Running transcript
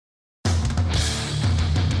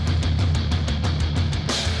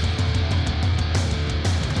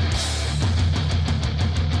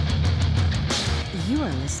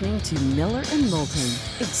listening to Miller and Moulton,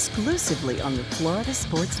 exclusively on the Florida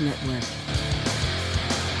Sports Network.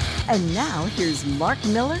 And now, here's Mark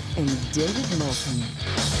Miller and David Moulton.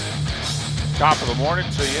 Top of the morning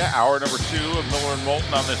to you, hour number 2 of Miller and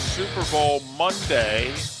Moulton on this Super Bowl Monday.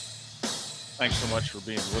 Thanks so much for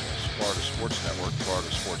being with us, Florida Sports Network,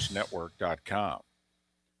 floridasportsnetwork.com.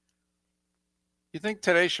 You think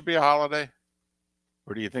today should be a holiday?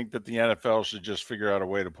 Or do you think that the NFL should just figure out a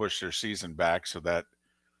way to push their season back so that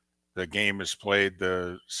the game is played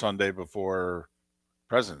the Sunday before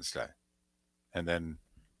President's Day? And then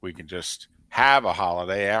we can just have a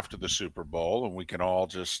holiday after the Super Bowl and we can all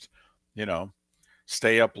just,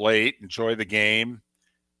 stay up late, enjoy the game,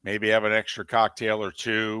 maybe have an extra cocktail or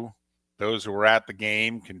two. Those who are at the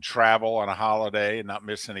game can travel on a holiday and not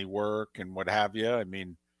miss any work and what have you. I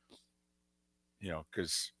mean,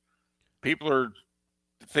 because people are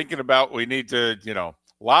thinking about we need to,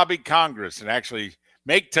 lobby Congress and actually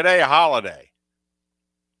make today a holiday.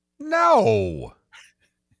 No.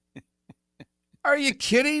 Are you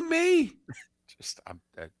kidding me? It's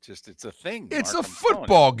a thing. It's Mark, a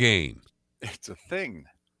football game. It's a thing.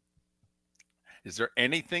 Is there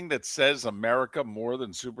anything that says America more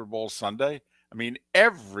than Super Bowl Sunday? I mean,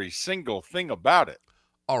 every single thing about it.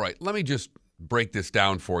 All right, let me just break this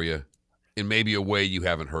down for you in maybe a way you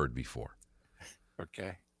haven't heard before.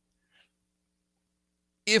 Okay.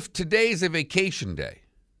 If today's a vacation day,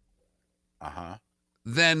 uh-huh,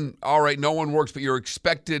 then, all right, no one works, but you're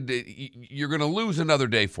going to lose another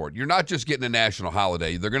day for it. You're not just getting a national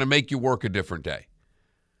holiday. They're going to make you work a different day.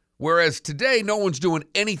 Whereas today, no one's doing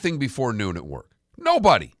anything before noon at work.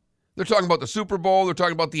 Nobody. They're talking about the Super Bowl. They're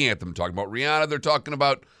talking about the anthem. They're talking about Rihanna. They're talking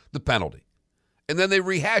about the penalty. And then they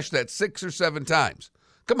rehash that 6 or 7 times.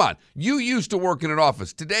 Come on. You used to work in an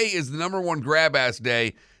office. Today is the number one grab-ass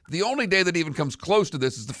day. The only day that even comes close to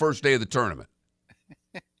this is the first day of the tournament.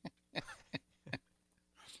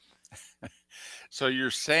 So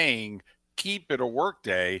you're saying keep it a work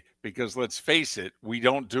day because, let's face it, we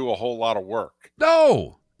don't do a whole lot of work.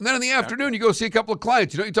 No. And then in the afternoon, you go see a couple of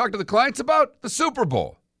clients. You know what you talk to the clients about? The Super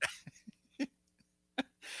Bowl.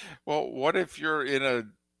 Well, what if you're in a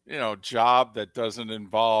job that doesn't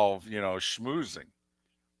involve, schmoozing?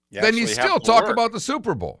 Then you still talk about the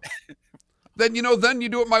Super Bowl. Then you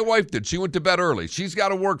do what my wife did. She went to bed early. She's got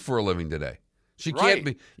to work for a living today. She can't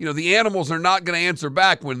be, the animals are not going to answer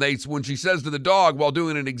back when she says to the dog while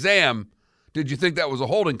doing an exam, did you think that was a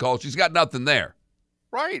holding call? She's got nothing there.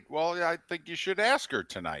 Right. Well, I think you should ask her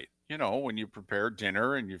tonight, when you prepare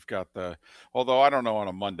dinner and you've got although I don't know on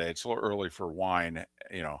a Monday, it's a little early for wine.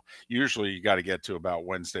 Usually you got to get to about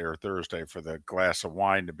Wednesday or Thursday for the glass of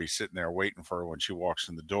wine to be sitting there waiting for her when she walks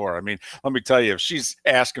in the door. I mean, let me tell you, if she's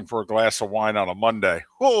asking for a glass of wine on a Monday,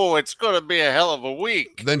 it's going to be a hell of a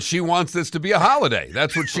week. Then she wants this to be a holiday.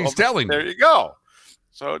 That's what she's telling me. There you go.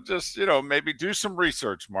 So just, maybe do some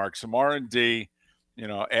research, Mark, some R&D.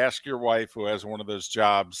 Ask your wife who has one of those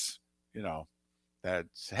jobs,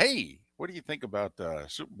 that's, hey, what do you think about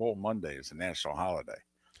Super Bowl Monday as a national holiday?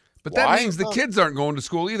 But that means the kids aren't going to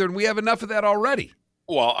school either, and we have enough of that already.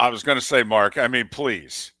 Well, I was going to say, Mark,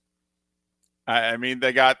 please. I mean,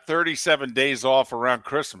 they got 37 days off around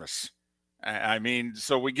Christmas.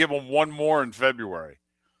 So we give them one more in February.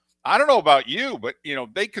 I don't know about you, but,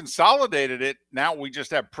 they consolidated it. Now we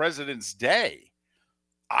just have President's Day.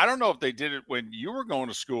 I don't know if they did it when you were going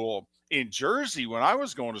to school. In Jersey, when I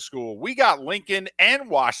was going to school, we got Lincoln and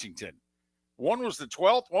Washington. One was the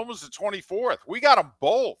 12th, one was the 24th. We got them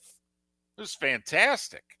both. It was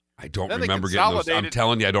fantastic. I don't remember getting those. I'm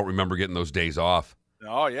telling you, I don't remember getting those days off.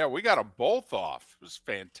 Oh, yeah, we got them both off. It was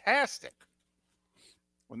fantastic.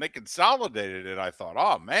 When they consolidated it, I thought,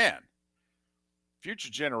 oh, man,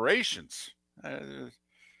 future generations,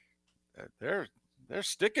 they're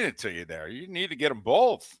sticking it to you there. You need to get them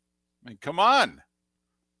both. Come on.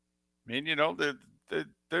 They're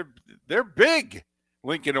big,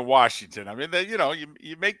 Lincoln and Washington.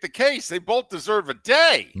 You make the case. They both deserve a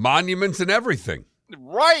day. Monuments and everything.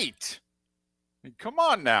 Right. Come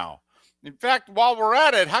on now. In fact, while we're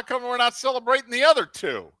at it, how come we're not celebrating the other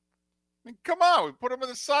two? Come on. We put them on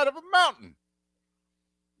the side of a mountain.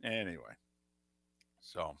 Anyway.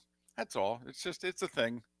 So that's all. It's a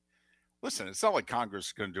thing. Listen, it's not like Congress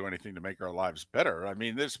is going to do anything to make our lives better.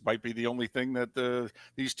 This might be the only thing that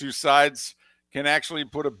these two sides can actually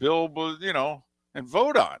put a bill, and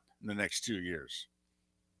vote on in the next 2 years.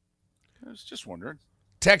 I was just wondering.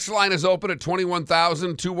 Text line is open at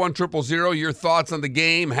 21,000-21000. Your thoughts on the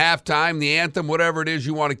game, halftime, the anthem, whatever it is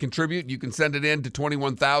you want to contribute. You can send it in to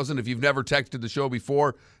 21,000. If you've never texted the show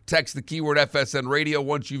before, text the keyword FSN Radio.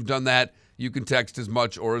 Once you've done that, you can text as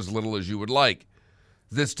much or as little as you would like.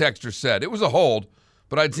 This texter said. It was a hold,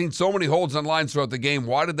 but I'd seen so many holds on lines throughout the game.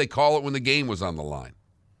 Why did they call it when the game was on the line?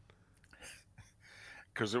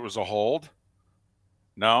 Because it was a hold?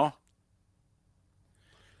 No.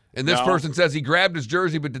 And this person says he grabbed his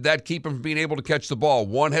jersey, but did that keep him from being able to catch the ball?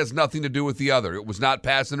 One has nothing to do with the other. It was not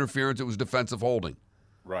pass interference. It was defensive holding.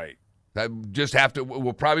 Right.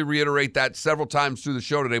 We'll probably reiterate that several times through the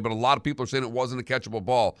show today, but a lot of people are saying it wasn't a catchable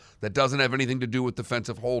ball. That doesn't have anything to do with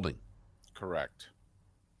defensive holding. Correct.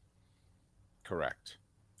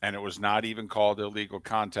 And it was not even called illegal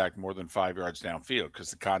contact more than 5 yards downfield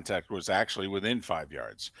because the contact was actually within 5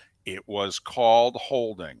 yards. It was called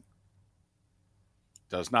holding.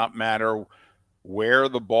 Does not matter where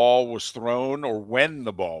the ball was thrown or when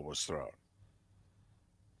the ball was thrown.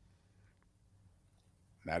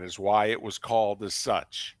 That is why it was called as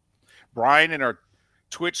such. Brian in our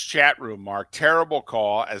Twitch chat room, Mark, terrible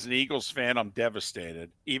call. As an Eagles fan, I'm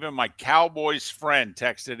devastated. Even my Cowboys friend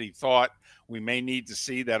texted he thought we may need to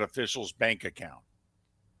see that official's bank account.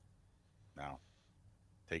 Now,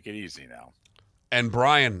 take it easy now. And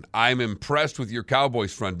Brian, I'm impressed with your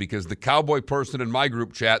Cowboys friend because the Cowboy person in my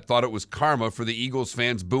group chat thought it was karma for the Eagles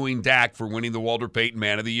fans booing Dak for winning the Walter Payton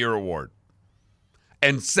Man of the Year award.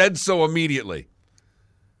 And said so immediately.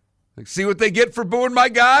 Like, see what they get for booing my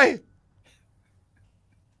guy?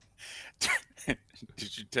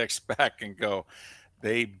 Did you text back and go,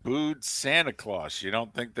 they booed Santa Claus. You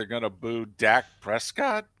don't think they're going to boo Dak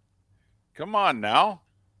Prescott? Come on now.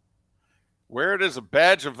 Wear it as a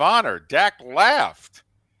badge of honor. Dak laughed.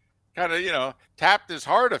 Kind of, tapped his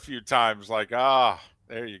heart a few times like,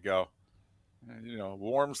 there you go.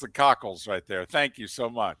 Warms the cockles right there. Thank you so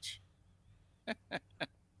much.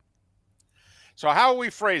 So how are we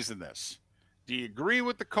phrasing this? Do you agree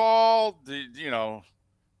with the call?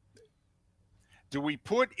 Do we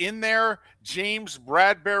put in there James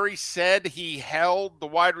Bradbury said he held the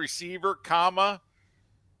wide receiver, comma?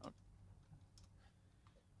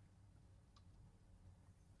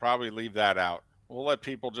 Probably leave that out. We'll let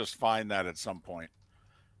people just find that at some point.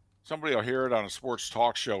 Somebody will hear it on a sports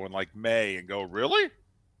talk show in like May and go, really?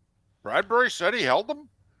 Bradbury said he held them?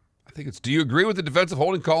 I think it's, do you agree with the defensive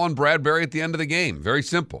holding call on Bradbury at the end of the game? Very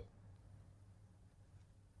simple.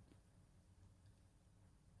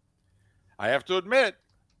 I have to admit,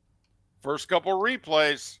 first couple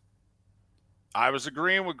replays, I was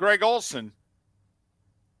agreeing with Greg Olson,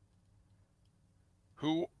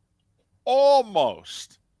 who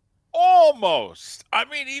almost, I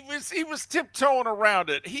mean, he was tiptoeing around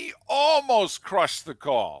it. He almost crushed the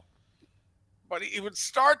call. But he would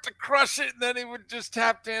start to crush it, and then he would just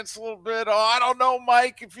tap dance a little bit. Oh, I don't know,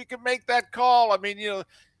 Mike, if you can make that call. I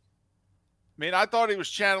thought he was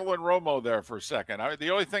channeling Romo there for a second. The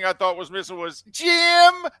only thing I thought was missing was, Jim!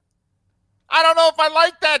 I don't know if I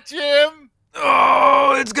like that, Jim!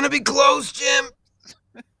 Oh, it's going to be close, Jim!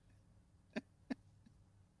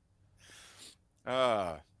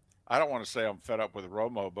 I don't want to say I'm fed up with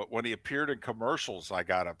Romo, but when he appeared in commercials, I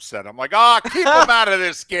got upset. I'm like, keep him out of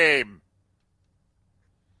this game.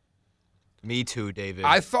 Me too, David.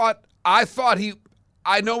 I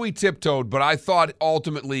know he tiptoed, but I thought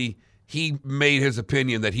ultimately he made his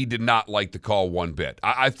opinion that he did not like the call one bit.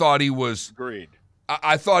 I thought he was agreed.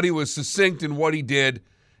 I thought he was succinct in what he did.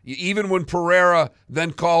 Even when Pereira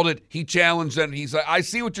then called it, he challenged it. And he's like, I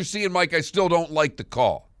see what you're seeing, Mike. I still don't like the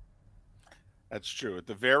call. That's true. At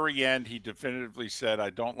the very end, he definitively said, I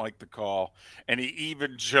don't like the call. And he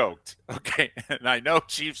even joked. Okay. And I know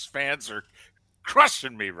Chiefs fans are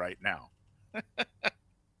crushing me right now.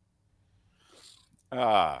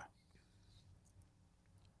 I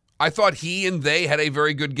thought he and they had a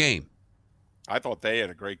very good game. I thought they had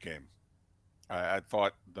a great game. I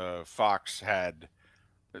thought the Fox had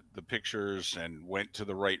the pictures and went to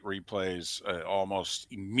the right replays almost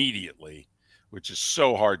immediately, which is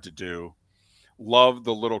so hard to do. Love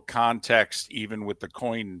the little context, even with the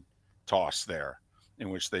coin toss there, in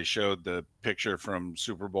which they showed the picture from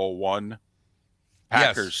Super Bowl I.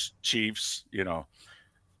 Packers, yes. Chiefs,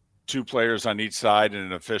 2 players on each side and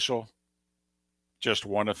an official, just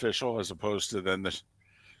one official, as opposed to then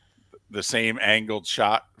the same angled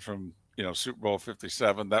shot from, Super Bowl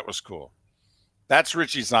 57. That was cool. That's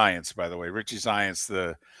Richie Zients, by the way. Richie Zients,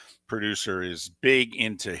 the producer, is big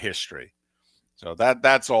into history. So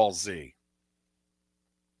that's all Z.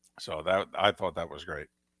 So I thought that was great.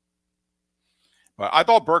 But I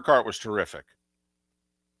thought Burkhardt was terrific.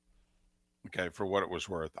 Okay, for what it was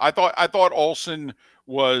worth. I thought Olsen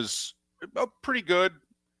was pretty good.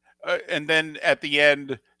 And then at the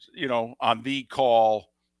end, on the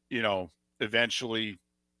call, eventually,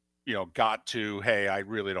 got to, hey, I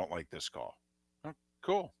really don't like this call. Oh,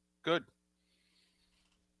 cool. Good.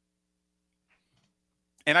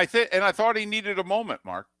 And I thought he needed a moment,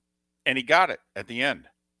 Mark, and he got it at the end,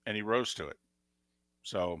 and he rose to it.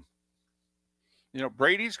 So,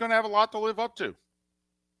 Brady's going to have a lot to live up to.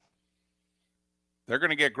 They're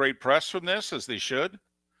going to get great press from this, as they should.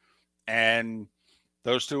 And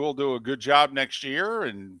those two will do a good job next year,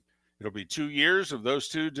 and it'll be 2 years of those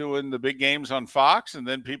two doing the big games on Fox, and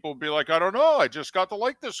then people will be like, I don't know, I just got to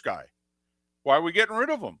like this guy. Why are we getting rid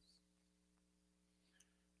of him?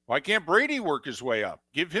 Why can't Brady work his way up?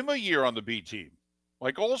 Give him a year on the B team,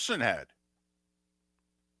 like Olsen had.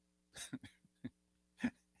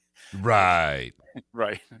 Right.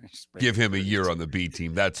 Right. Give him a year on the B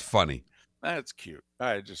team. That's funny. That's cute.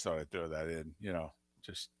 I just thought I'd throw that in,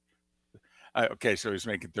 okay, so he's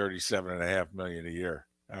making $37.5 million a year.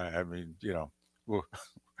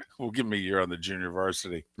 We'll give him a year on the junior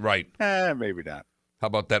varsity. Right. Maybe not. How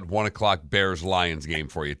about that 1:00 Bears-Lions game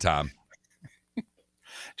for you, Tom?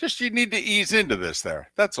 Just you need to ease into this there.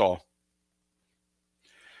 That's all.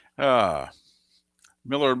 Miller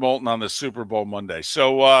and Moulton on the Super Bowl Monday.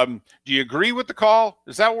 So do you agree with the call?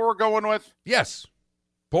 Is that what we're going with? Yes.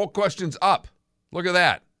 Poll questions up. Look at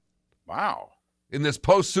that. Wow. In this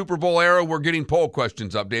post-Super Bowl era, we're getting poll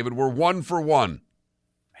questions up, David. We're 1 for 1.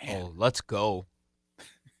 Man. Oh, let's go.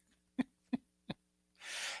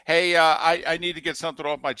 Hey, I need to get something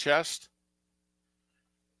off my chest.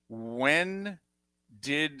 When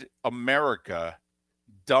did America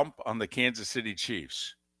dump on the Kansas City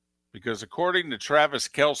Chiefs? Because according to Travis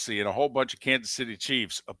Kelce and a whole bunch of Kansas City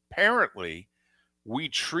Chiefs, apparently we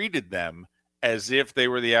treated them as if they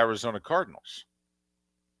were the Arizona Cardinals.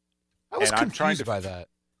 I was confused by that.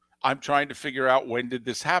 I'm trying to figure out, when did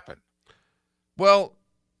this happen? Well,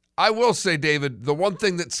 I will say, David, the one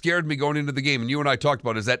thing that scared me going into the game, and you and I talked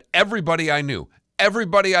about, is that everybody I knew,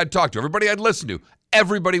 everybody I'd talked to, everybody I'd listened to,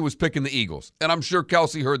 everybody was picking the Eagles. And I'm sure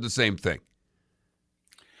Kelce heard the same thing.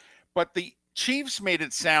 But the Chiefs made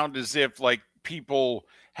it sound as if like people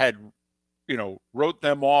had, wrote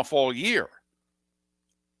them off all year.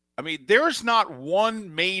 I mean, there's not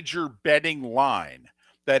one major betting line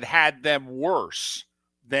that had them worse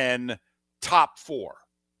than top 4.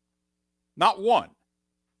 Not one.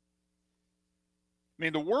 I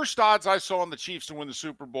mean, the worst odds I saw on the Chiefs to win the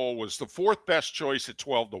Super Bowl was the 4th best choice at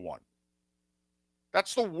 12-1.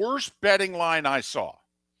 That's the worst betting line I saw.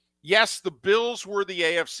 Yes, the Bills were the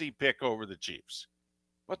AFC pick over the Chiefs.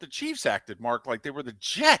 But the Chiefs acted, Mark, like they were the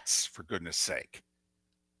Jets, for goodness sake.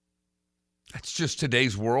 That's just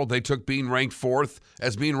today's world. They took being ranked 4th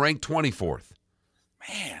as being ranked 24th.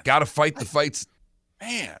 Man. Got to fight the fights.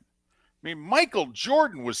 Man. I mean, Michael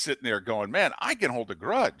Jordan was sitting there going, man, I can hold a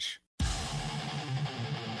grudge.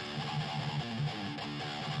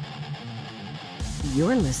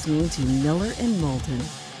 You're listening to Miller and Moulton,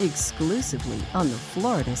 exclusively on the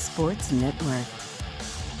Florida Sports Network.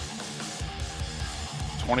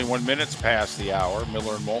 21 minutes past the hour.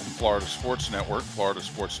 Miller and Moulton, Florida Sports Network,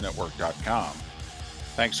 floridasportsnetwork.com.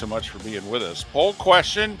 Thanks so much for being with us. Poll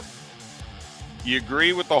question. You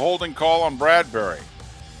agree with the holding call on Bradbury?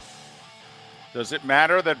 Does it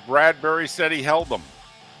matter that Bradbury said he held them?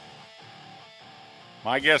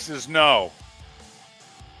 My guess is no.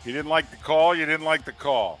 You didn't like the call, you didn't like the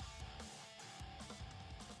call.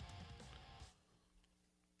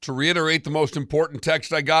 To reiterate, the most important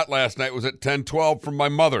text I got last night was at 10:12 from my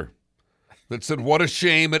mother that said, what a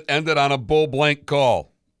shame it ended on a bull blank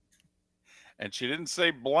call. And she didn't say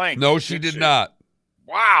blank. No, she did not.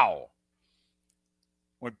 Wow.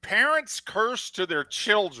 When parents curse to their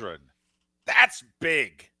children, that's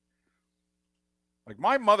big. Like,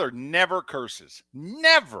 my mother never curses.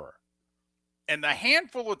 Never. And the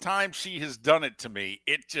handful of times she has done it to me,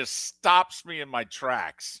 it just stops me in my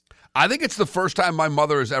tracks. I think it's the first time my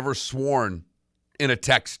mother has ever sworn in a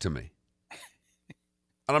text to me.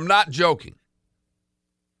 And I'm not joking.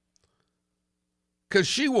 Because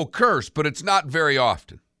she will curse, but it's not very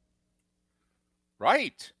often.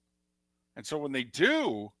 Right. And so when they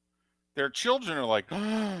do, their children are like,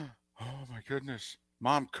 oh my goodness,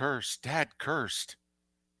 Mom cursed, Dad cursed.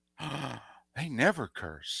 They never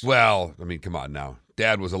curse. Well, I mean, come on now.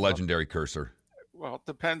 Dad was a legendary cursor. Well, it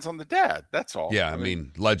depends on the dad. That's all. Yeah, I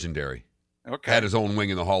mean, legendary. Okay. Had his own wing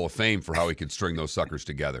in the Hall of Fame for how he could string those suckers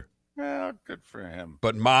together. Well, good for him.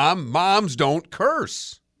 But moms don't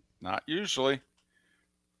curse. Not usually.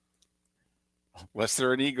 Unless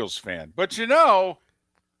they're an Eagles fan. But Well,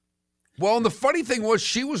 and the funny thing was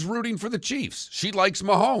she was rooting for the Chiefs. She likes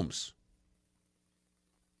Mahomes.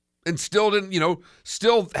 And still didn't,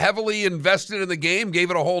 still heavily invested in the game,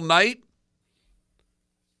 gave it a whole night.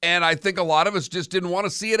 And I think a lot of us just didn't want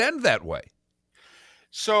to see it end that way.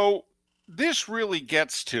 So this really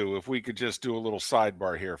gets to, if we could just do a little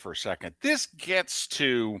sidebar here for a second, this gets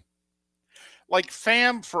to, like,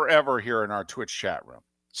 Fam Forever here in our Twitch chat room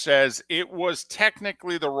says it was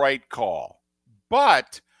technically the right call,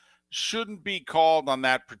 but shouldn't be called on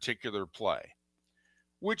that particular play,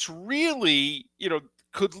 which really,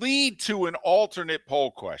 could lead to an alternate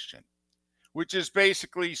poll question, which is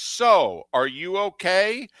basically, so are you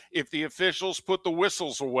okay if the officials put the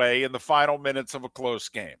whistles away in the final minutes of a close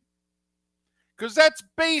game? Because that's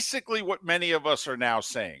basically what many of us are now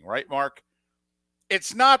saying, right, Mark?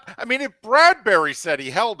 It's not, if Bradbury said he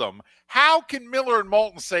held him, how can Miller and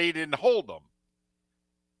Moulton say he didn't hold him?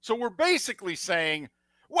 So we're basically saying,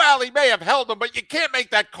 well, he may have held him, but you can't make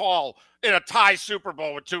that call in a tie Super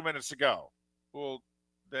Bowl with 2 minutes to go. Well,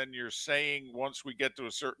 then you're saying once we get to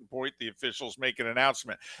a certain point, the officials make an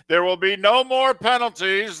announcement. There will be no more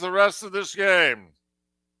penalties the rest of this game.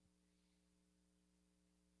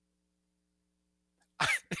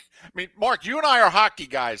 Mark, you and I are hockey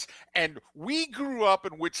guys, and we grew up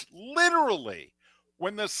in which literally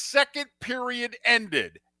when the second period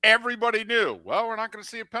ended, everybody knew, well, we're not going to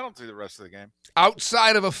see a penalty the rest of the game.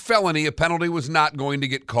 Outside of a felony, a penalty was not going to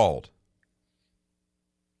get called.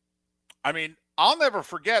 I'll never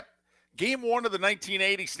forget Game 1 of the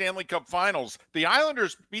 1980 Stanley Cup Finals. The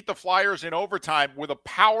Islanders beat the Flyers in overtime with a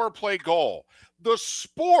power play goal. The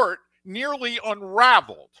sport nearly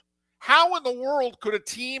unraveled. How in the world could a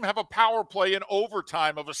team have a power play in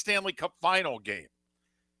overtime of a Stanley Cup final game?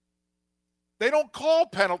 They don't call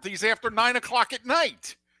penalties after 9 o'clock at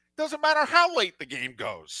night. Doesn't matter how late the game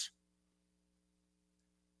goes.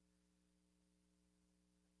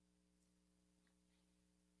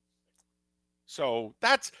 So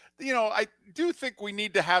that's, I do think we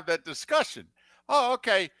need to have that discussion. Oh,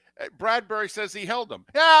 okay. Bradbury says he held him.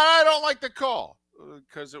 Yeah, I don't like the call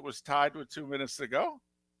because it was tied with 2 minutes to go.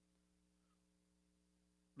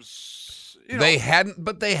 They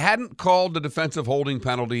hadn't called the defensive holding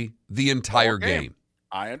penalty the entire game.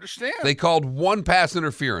 I understand. They called one pass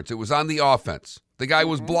interference. It was on the offense. The guy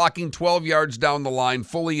was blocking 12 yards down the line,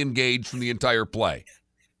 fully engaged from the entire play.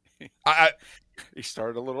 He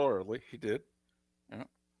started a little early. He did. Yeah.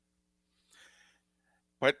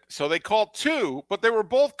 But so they called two, but they were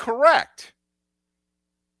both correct.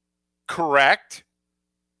 Correct?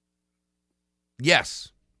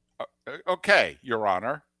 Yes. Okay, Your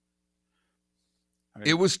Honor.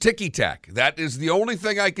 It was ticky-tack. That is the only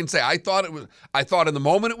thing I can say. I thought in the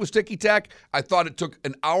moment it was ticky-tack. I thought it took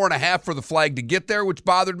an hour and a half for the flag to get there, which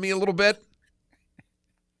bothered me a little bit.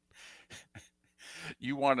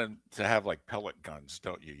 You want them to have like pellet guns,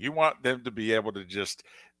 don't you? You want them to be able to just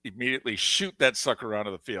immediately shoot that sucker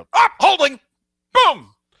onto the field. Holding!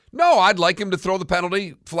 Boom! No, I'd like him to throw the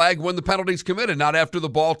penalty flag when the penalty's committed, not after the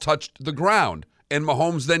ball touched the ground. And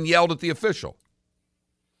Mahomes then yelled at the official.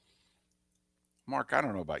 Mark, I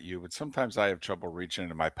don't know about you, but sometimes I have trouble reaching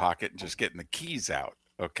into my pocket and just getting the keys out.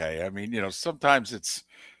 Okay? Sometimes it's...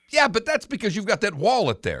 Yeah, but that's because you've got that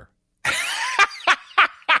wallet there.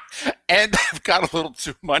 And I've got a little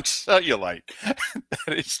too much cellulite.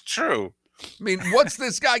 That is true. What's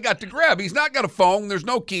this guy got to grab? He's not got a phone. There's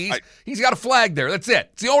no keys. He's got a flag there. That's it.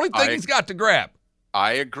 It's the only thing he's got to grab.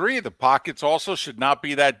 I agree. The pockets also should not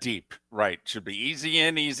be that deep. Right. Should be easy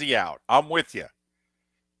in, easy out. I'm with you.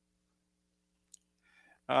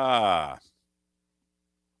 But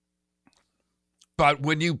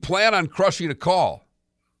when you plan on crushing a call.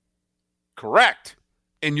 Correct.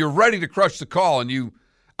 And you're ready to crush the call and you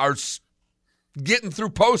are getting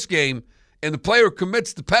through postgame and the player who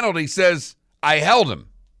commits the penalty says, I held him.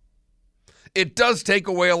 It does take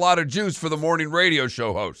away a lot of juice for the morning radio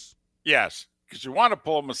show hosts. Yes, because you want to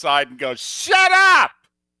pull them aside and go, shut up!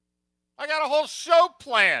 I got a whole show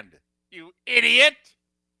planned, you idiot!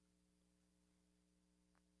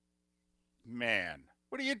 Man,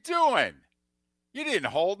 what are you doing? You didn't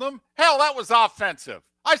hold him. Hell, that was offensive.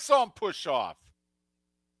 I saw him push off.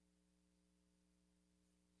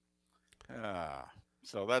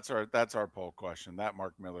 So that's our poll question. That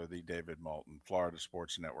Mark Miller, the David Moulton,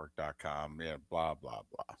 FloridaSportsNetwork.com. Yeah, blah, blah,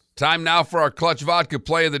 blah. Time now for our Clutch Vodka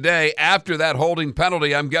play of the day. After that holding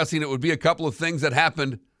penalty, I'm guessing it would be a couple of things that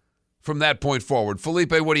happened from that point forward.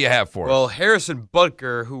 Felipe, what do you have for us? Well, Harrison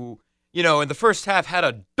Butker, who, in the first half had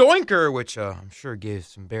a doinker, which I'm sure gave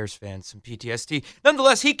some Bears fans some PTSD.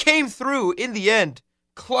 Nonetheless, he came through in the end,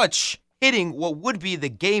 clutch, hitting what would be the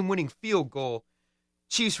game-winning field goal.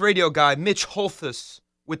 Chiefs radio guy Mitch Holthus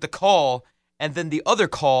with the call, and then the other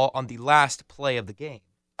call on the last play of the game.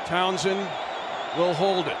 Townsend will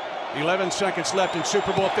hold it. 11 seconds left in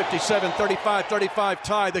Super Bowl 57, 35-35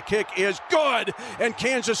 tie. The kick is good, and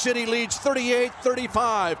Kansas City leads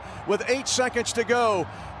 38-35 with 8 seconds to go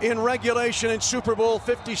in regulation in Super Bowl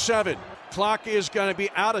 57. Clock is going to be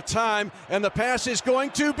out of time, and the pass is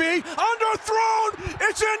going to be underthrown.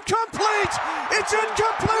 It's incomplete. It's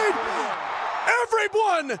incomplete.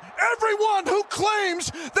 Everyone who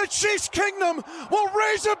claims the Chiefs Kingdom will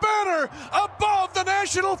raise a banner above the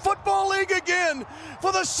National Football League again.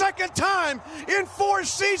 For the second time in 4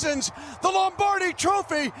 seasons, the Lombardi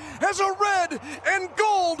Trophy has a red and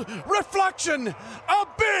gold reflection, a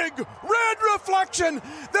big red reflection.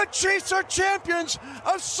 The Chiefs are champions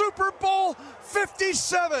of Super Bowl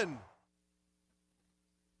 57.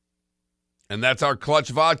 And that's our Clutch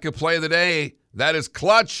Vodka play of the day. That is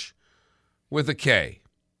Clutch with a K.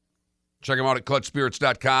 Check them out at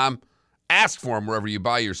clutchspirits.com. Ask for them wherever you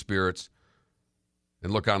buy your spirits.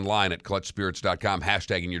 And look online at clutchspirits.com,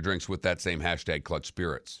 hashtagging your drinks with that same hashtag,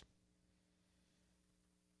 clutchspirits.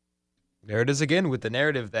 There it is again with the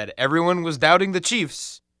narrative that everyone was doubting the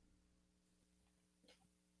Chiefs.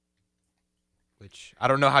 Which I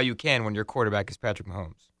don't know how you can when your quarterback is Patrick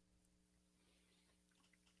Mahomes.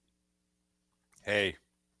 Hey,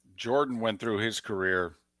 Jordan went through his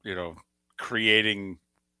career, creating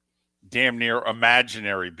damn near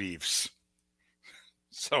imaginary beefs.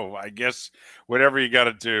 So I guess whatever you got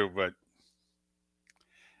to do, but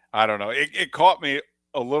I don't know. It caught me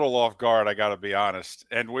a little off guard, I got to be honest.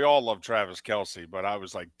 And we all love Travis Kelce, but I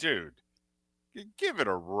was like, dude, give it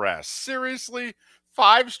a rest. Seriously?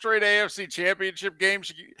 5 straight AFC championship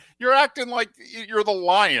games? You're acting like you're the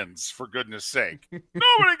Lions, for goodness sake.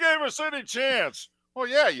 Nobody gave us any chance. Well,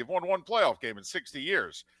 yeah, you've won 1 playoff game in 60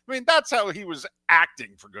 years. I mean, that's how he was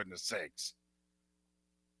acting, for goodness sakes.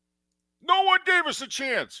 No one gave us a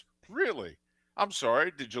chance. Really? I'm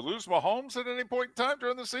sorry. Did you lose Mahomes at any point in time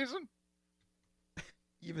during the season?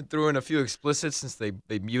 Even threw in a few explicits since they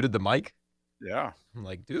muted the mic. Yeah. I'm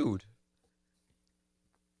like, dude.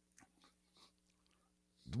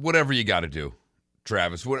 Whatever you got to do,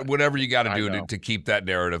 Travis. Whatever you got to do to keep that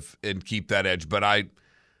narrative and keep that edge. But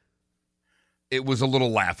it was a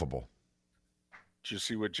little laughable. Did you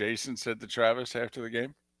see what Jason said to Travis after the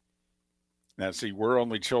game? Now, see, we're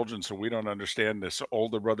only children, so we don't understand this.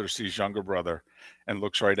 Older brother sees younger brother and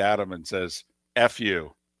looks right at him and says, F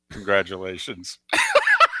you. Congratulations.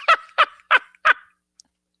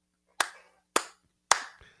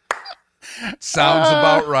 Sounds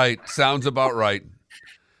about right. Sounds about right.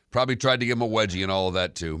 Probably tried to give him a wedgie and all of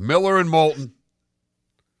that, too. Miller and Moulton.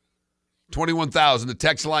 21,000. The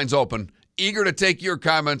text line's open. Eager to take your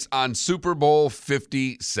comments on Super Bowl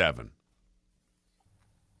 57.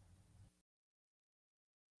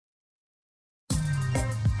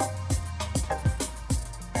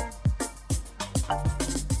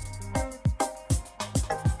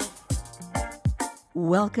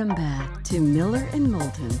 Welcome back to Miller and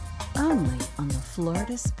Moulton, only on the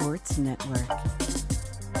Florida Sports Network.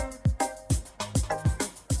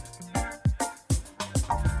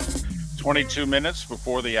 "22 minutes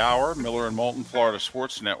before the hour, Miller and Moulton, Florida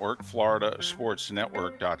Sports Network,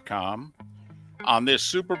 floridasportsnetwork.com. On this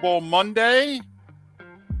Super Bowl Monday,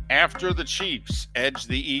 after the Chiefs edge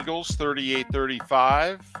the Eagles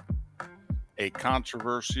 38-35, a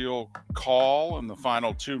controversial call in the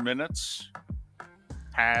final 2 minutes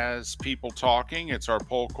has people talking. It's our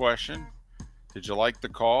poll question. Did you like the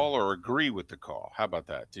call or agree with the call? How about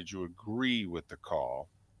that? Did you agree with the call?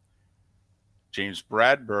 James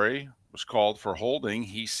Bradbury was called for holding.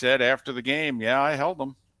 He said after the game, yeah, I held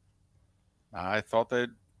them. I thought I'd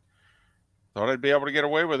be able to get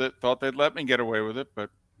away with it. Thought they'd let me get away with it, but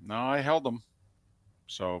no, I held them.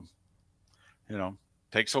 So,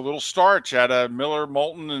 takes a little starch out of Miller,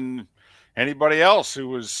 Moulton, and anybody else who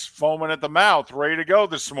was foaming at the mouth, ready to go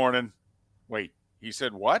this morning. Wait, he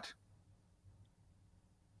said what?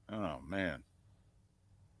 Oh, man.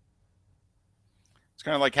 It's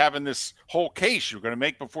kind of like having this whole case you're going to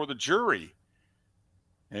make before the jury.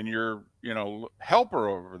 And your, helper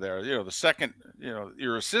over there, the second,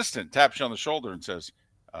 your assistant taps you on the shoulder and says,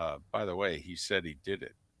 by the way, he said he did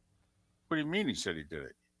it. What do you mean he said he did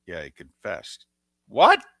it? Yeah, he confessed.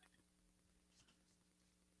 What?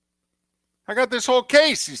 I got this whole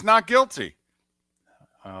case. He's not guilty.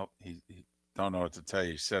 Well, he don't know what to tell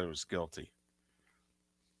you. He said it was guilty.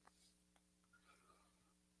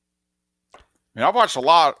 I mean, I've watched a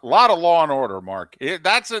lot of Law and Order, Mark.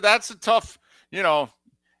 That's a tough,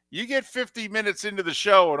 you get 50 minutes into the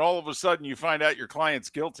show and all of a sudden you find out your client's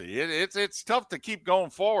guilty. It's tough to keep going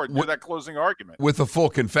forward with that closing argument. With a full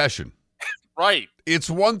confession. Right. It's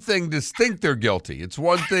one thing to think they're guilty. It's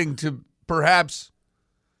one thing to perhaps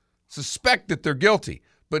suspect that they're guilty.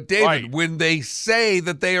 But, David, Right. when they say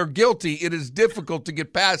that they are guilty, it is difficult to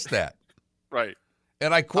get past that. Right.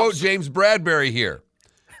 And I quote James Bradbury here.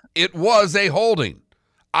 It was a holding.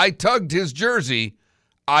 I tugged his jersey.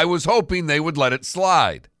 I was hoping they would let it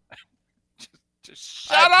slide. Just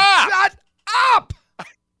shut up. Shut up!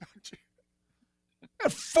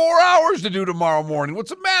 Got 4 hours to do tomorrow morning. What's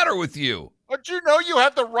the matter with you? But you know you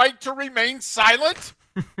have the right to remain silent.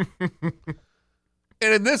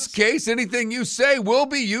 And in this case, anything you say will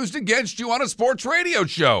be used against you on a sports radio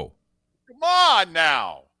show. Come on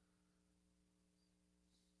now.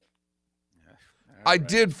 I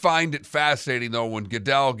did find it fascinating, though, when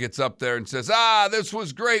Goodell gets up there and says, this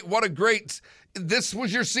was great. This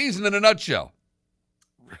was your season in a nutshell.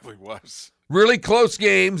 Really was. Really close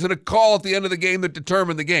games and a call at the end of the game that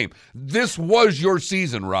determined the game. This was your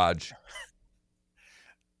season, Raj.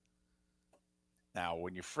 Now,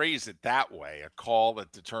 when you phrase it that way, a call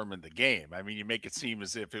that determined the game, I mean, you make it seem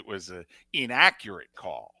as if it was an inaccurate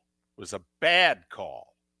call. It was a bad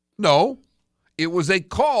call. No, it was a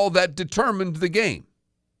call that determined the game.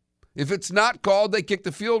 If it's not called, they kick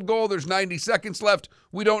the field goal. There's 90 seconds left.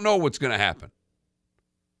 We don't know what's going to happen.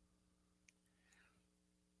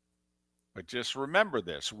 But just remember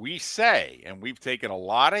this. We say, and we've taken a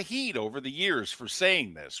lot of heat over the years for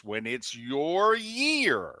saying this, when it's your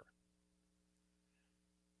year,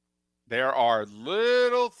 there are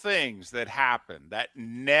little things that happen that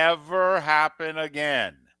never happen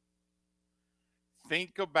again.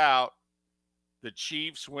 Think about the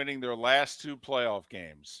Chiefs winning their last 2 playoff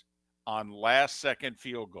games on last-second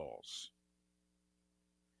field goals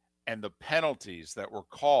and the penalties that were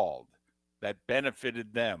called that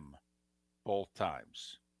benefited them both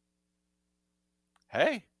times.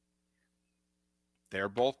 Hey, they're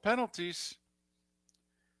both penalties.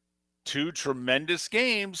 2 tremendous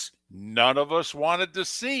games. None of us wanted to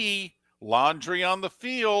see laundry on the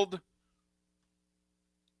field.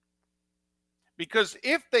 Because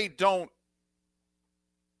if they don't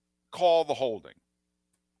call the holding,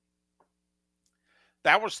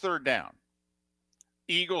 that was 3rd down.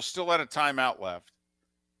 Eagles still had a timeout left.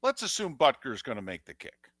 Let's assume Butker's going to make the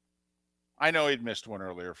kick. I know he'd missed one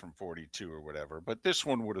earlier from 42 or whatever, but this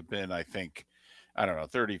one would have been, I think,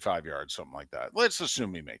 35 yards, something like that. Let's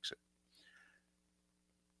assume he makes it.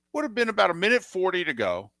 Would have been about 1:40 to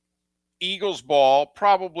go. Eagles ball,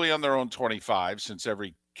 probably on their own 25, since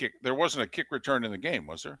every kick, there wasn't a kick return in the game,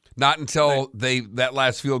 was there? Not until that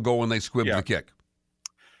last field goal when they squibbed the kick.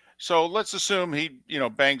 So let's assume he,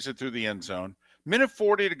 bangs it through the end zone.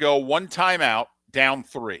 1:40 to go, 1 timeout, down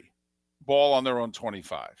 3. Ball on their own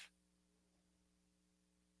 25.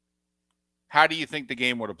 How do you think the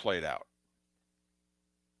game would have played out?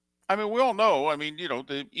 I mean, we all know,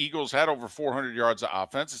 the Eagles had over 400 yards of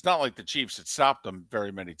offense. It's not like the Chiefs had stopped them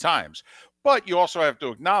very many times. But you also have to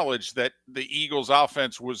acknowledge that the Eagles'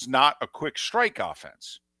 offense was not a quick strike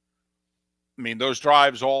offense. I mean, those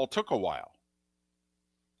drives all took a while.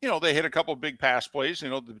 They hit a couple of big pass plays,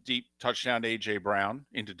 the deep touchdown to A.J. Brown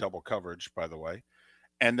into double coverage, by the way.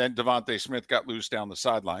 And then Devontae Smith got loose down the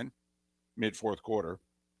sideline mid-4th quarter.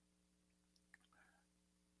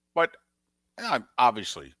 But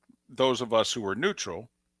obviously, those of us who were neutral,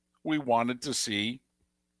 we wanted to see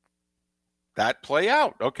that play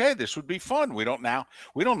out. Okay, this would be fun. We don't know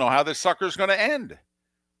how this sucker's going to end.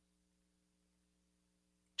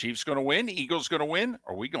 Chiefs going to win? Eagles going to win?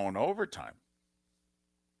 Are we going to overtime?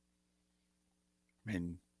 I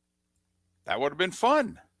mean, that would have been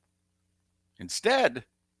fun. Instead,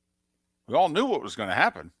 we all knew what was going to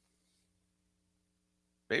happen.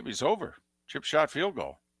 Baby's over. Chip shot field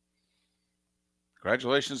goal.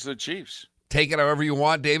 Congratulations to the Chiefs. Take it however you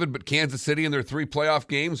want, David, but Kansas City in their 3 playoff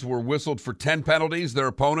games were whistled for 10 penalties. Their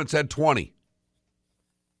opponents had 20.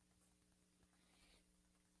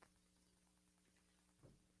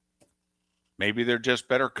 Maybe they're just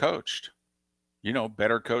better coached.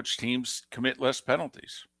 Better coached teams commit less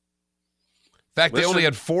penalties. In fact, they only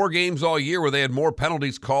had 4 games all year where they had more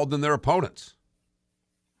penalties called than their opponents.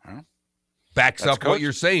 Huh? Backs up what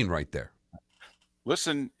you're saying right there.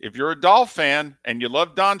 Listen, if you're a Dolph fan and you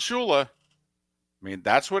love Don Shula,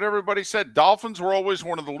 that's what everybody said. Dolphins were always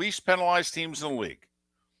one of the least penalized teams in the league.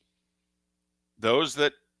 Those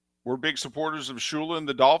that were big supporters of Shula and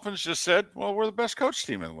the Dolphins just said, well, we're the best coach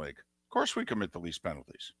team in the league. Of course we commit the least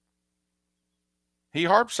penalties. He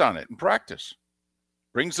harps on it in practice.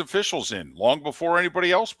 Brings officials in long before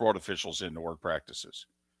anybody else brought officials in to work practices.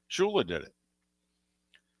 Shula did it.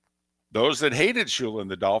 Those that hated Shula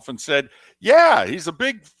and the Dolphins said, yeah, he's a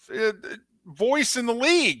big voice in the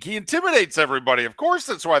league. He intimidates everybody. Of course,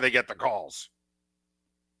 that's why they get the calls.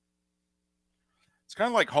 It's kind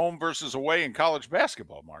of like home versus away in college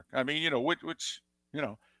basketball, Mark. I mean, which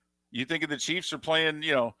you think of the Chiefs are playing,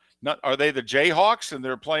 are they the Jayhawks and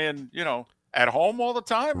they're playing, at home all the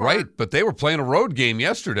time? Right, but they were playing a road game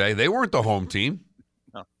yesterday. They weren't the home team.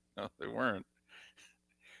 No, they weren't.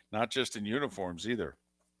 Not just in uniforms either.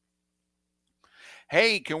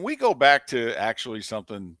 Hey, can we go back to actually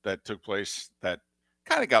something that took place that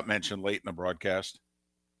kind of got mentioned late in the broadcast?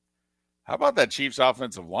 How about that Chiefs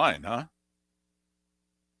offensive line, huh?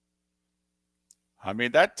 I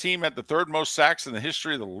mean, that team had the third most sacks in the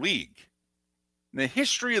history of the league. In the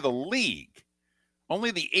history of the league,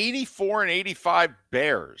 only the 84 and 85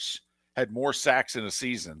 Bears had more sacks in a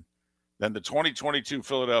season than the 2022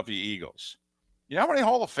 Philadelphia Eagles. You know how many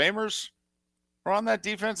Hall of Famers were on that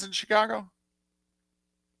defense in Chicago?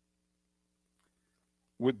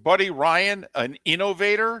 With Buddy Ryan, an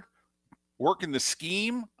innovator, working the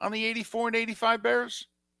scheme on the 84 and 85 Bears?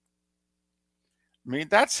 I mean,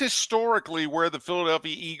 that's historically where the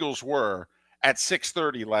Philadelphia Eagles were at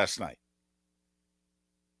 6:30 last night.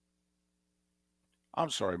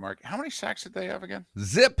 I'm sorry, Mark. How many sacks did they have again?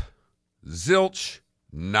 Zip, zilch,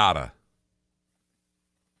 nada.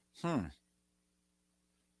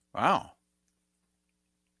 Wow.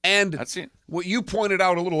 And That's it. What you pointed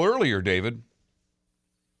out a little earlier, David,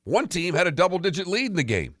 one team had a double-digit lead in the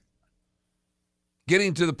game,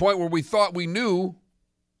 getting to the point where we thought we knew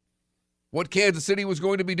what Kansas City was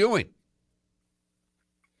going to be doing.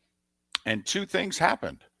 And two things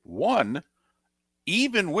happened. One,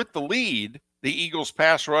 even with the lead, the Eagles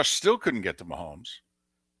pass rush still couldn't get to Mahomes.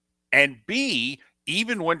 And B,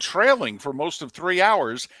 even when trailing for most of 3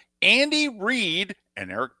 hours, Andy Reid and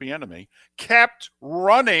Eric Bieniemy kept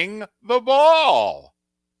running the ball.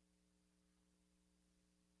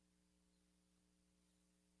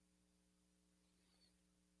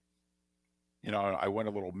 I went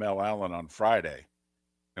a little Mel Allen on Friday,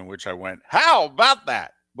 in which I went, how about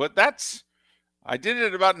that? But I did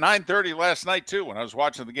it about 9:30 last night, too, when I was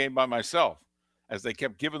watching the game by myself, as they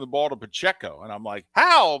kept giving the ball to Pacheco. And I'm like,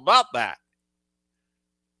 how about that?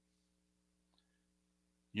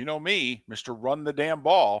 You know me, Mr. Run the damn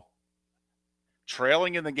ball,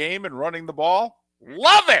 trailing in the game and running the ball.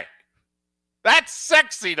 Love it. That's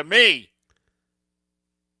sexy to me.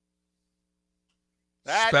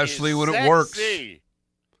 Especially when it works.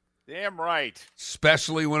 Damn right.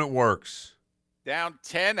 Especially when it works. Down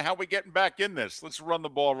 10. How we getting back in this? Let's run the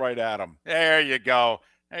ball right at them. There you go.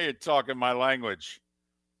 Now you're talking my language.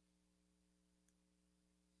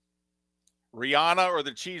 Rihanna or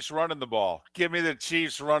the Chiefs running the ball? Give me the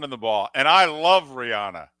Chiefs running the ball. And I love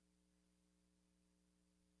Rihanna.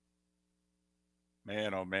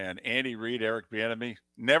 Man, oh man. Andy Reid, Eric Bieniemy,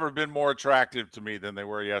 never been more attractive to me than they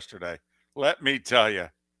were yesterday. Let me tell you.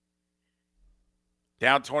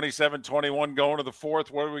 Down 27-21 going to the fourth.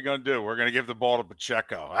 What are we going to do? We're going to give the ball to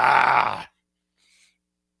Pacheco.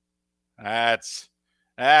 That's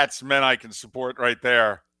men I can support right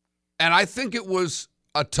there. And I think it was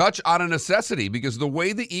a touch on a necessity because the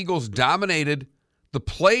way the Eagles dominated the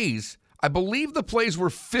plays, I believe the plays were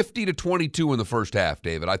 50-22 in the first half,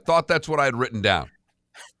 David. I thought that's what I had written down.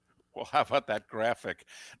 Well, how about that graphic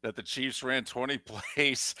that the Chiefs ran 20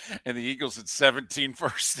 plays and the Eagles had 17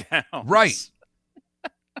 first downs? Right.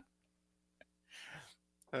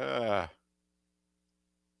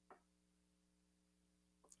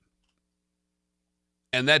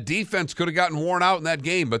 And that defense could have gotten worn out in that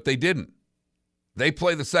game, but they didn't. They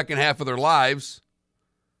play the second half of their lives.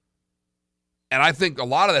 And I think a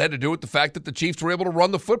lot of that had to do with the fact that the Chiefs were able to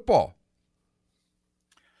run the football.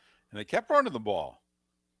 And they kept running the ball.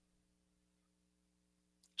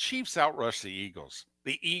 Chiefs outrushed the Eagles.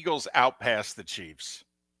 The Eagles outpassed the Chiefs.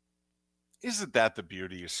 Isn't that the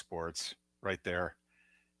beauty of sports right there?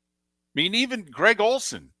 I mean, even Greg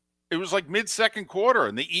Olsen, it was like mid-second quarter,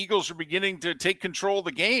 and the Eagles are beginning to take control of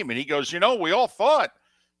the game. And he goes, we all thought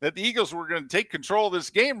that the Eagles were going to take control of this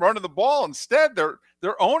game, running the ball. Instead, they're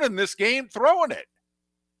owning this game, throwing it.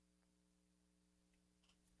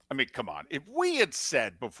 I mean, come on. If we had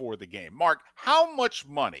said before the game, Mark, how much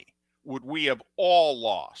money would we have all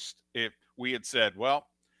lost if we had said, well,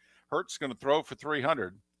 Hurts going to throw for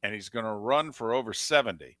 300 and he's going to run for over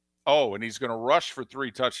 70. Oh, and he's going to rush for 3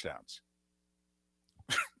 touchdowns.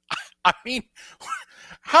 I mean,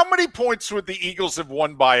 how many points would the Eagles have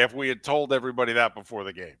won by if we had told everybody that before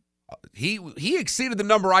the game? He exceeded the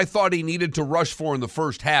number I thought he needed to rush for in the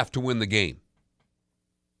first half to win the game.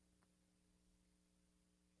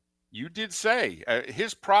 You did say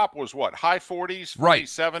his prop was what? High 40s,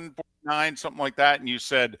 47, 49, something like that. And you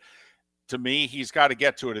said to me, he's got to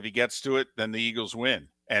get to it. If he gets to it, then the Eagles win.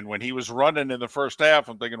 And when he was running in the first half,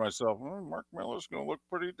 I'm thinking to myself, Mark Miller's going to look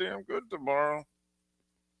pretty damn good tomorrow.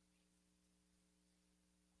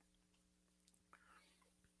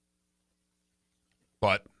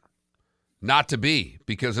 But not to be,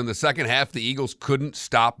 because in the second half, the Eagles couldn't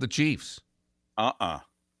stop the Chiefs. Not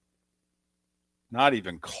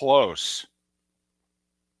even close.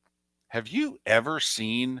 Have you ever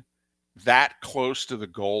seen that close to the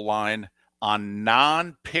goal line on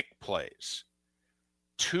non-pick plays?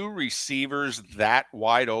 2 receivers that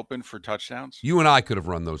wide open for touchdowns? You and I could have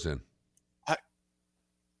run those in. I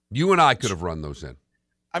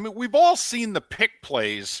mean, we've all seen the pick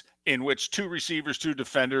plays in which 2 receivers, 2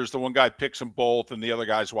 defenders, the one guy picks them both and the other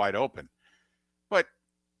guy's wide open. But,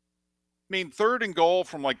 I mean, 3rd and goal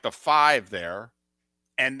from like the 5 there,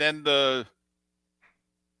 and then the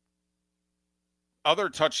other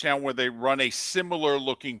touchdown where they run a similar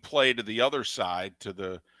looking play to the other side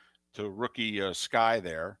to rookie Sky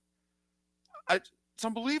there. It's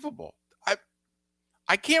unbelievable.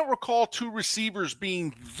 I can't recall 2 receivers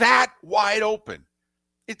being that wide open.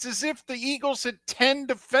 It's as if the Eagles had 10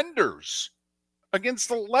 defenders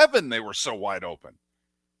against 11. They were so wide open.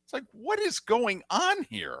 It's like, what is going on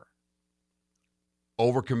here?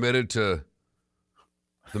 Overcommitted to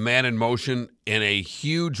the man in motion in a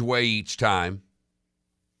huge way each time.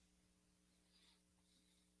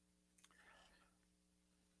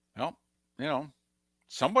 Well,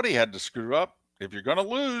 somebody had to screw up. If you're going to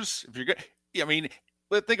lose,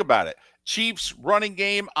 think about it. Chiefs running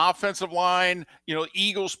game, offensive line,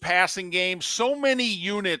 Eagles passing game, so many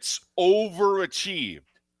units overachieved.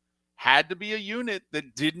 Had to be a unit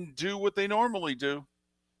that didn't do what they normally do.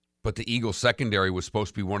 But the Eagles secondary was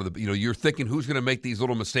supposed to be one of the, you're thinking who's going to make these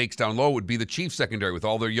little mistakes down low would be the Chiefs secondary with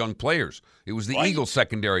all their young players. It was the Eagles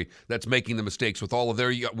secondary that's making the mistakes with all of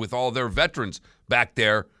their veterans back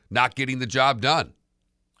there not getting the job done.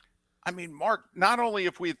 I mean, Mark, not only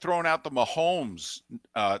if we had thrown out the Mahomes,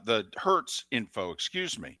 the Hurts info,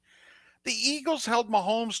 the Eagles held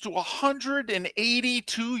Mahomes to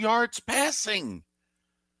 182 yards passing.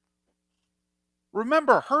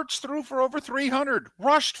 Remember, Hurts threw for over 300,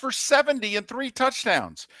 rushed for 70 and 3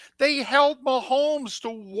 touchdowns. They held Mahomes to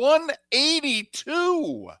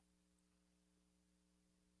 182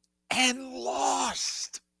 and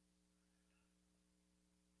lost.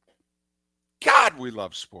 God, we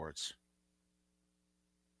love sports.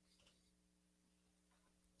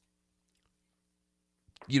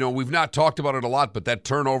 We've not talked about it a lot, but that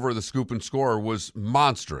turnover of the scoop and score was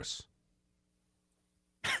monstrous.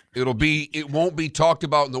 It won't be talked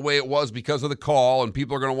about in the way it was because of the call, and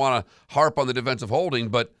people are going to want to harp on the defensive holding,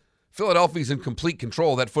 but Philadelphia's in complete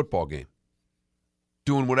control of that football game,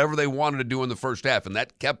 doing whatever they wanted to do in the first half, and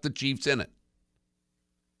that kept the Chiefs in it.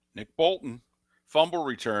 Nick Bolton, fumble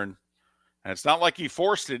return. And it's not like he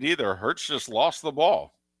forced it either. Hurts just lost the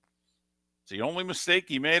ball. It's the only mistake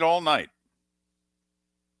he made all night.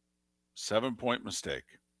 7-point mistake.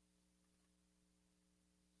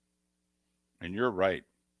 And you're right.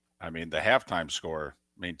 I mean, the halftime score,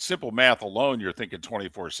 simple math alone, you're thinking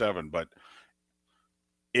 24-7, but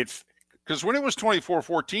because when it was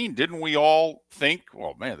 24-14, didn't we all think,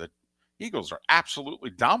 well, man, the Eagles are absolutely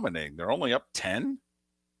dominating. They're only up 10.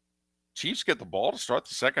 Chiefs get the ball to start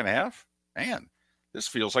the second half. Man, this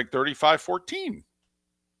feels like 35-14.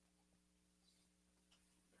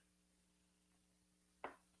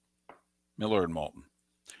 Miller and Moulton.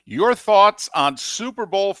 Your thoughts on Super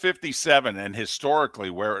Bowl 57 and historically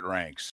where it ranks?